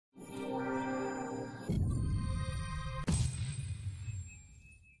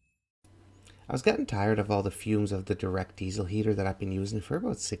I was getting tired of all the fumes of the direct diesel heater that I've been using for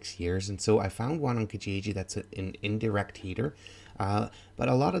about 6 years, and so I found one on Kijiji that's an indirect heater. But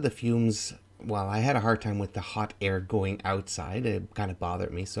a lot of the fumes, well, I had a hard time with the hot air going outside. It kind of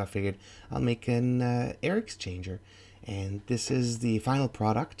bothered me, so I figured I'll make an air exchanger. And this is the final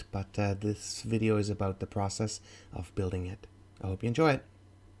product, but this video is about the process of building it. I hope you enjoy it.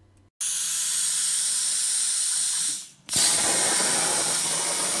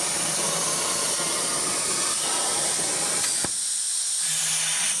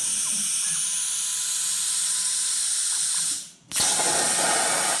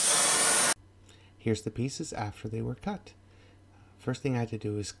 Here's the pieces after they were cut. First thing I had to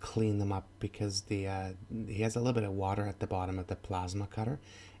do is clean them up because he has a little bit of water at the bottom of the plasma cutter,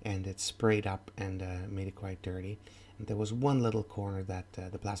 and it sprayed up and made it quite dirty. And there was one little corner that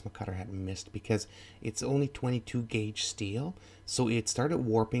the plasma cutter had missed because it's only 22 gauge steel, so it started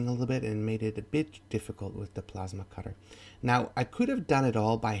warping a little bit and made it a bit difficult with the plasma cutter. Now I could have done it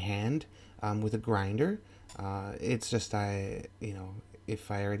all by hand with a grinder. It's just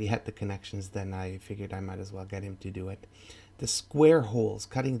if I already had the connections, then I figured I might as well get him to do it. The square holes,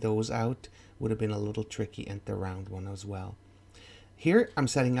 cutting those out would have been a little tricky, and the round one as well. Here I'm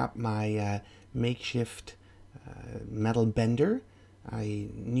setting up my makeshift metal bender. I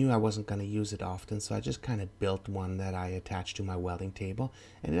knew I wasn't going to use it often, so I just kind of built one that I attached to my welding table,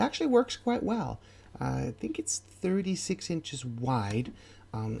 and it actually works quite well. I think it's 36 inches wide.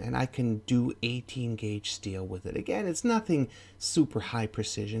 And I can do 18 gauge steel with it. Again, it's nothing super high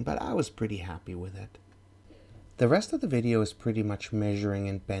precision, but I was pretty happy with it. The rest of the video is pretty much measuring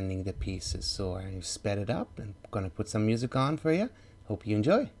and bending the pieces, so I sped it up and I'm going to put some music on for you. Hope you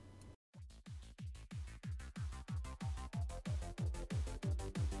enjoy.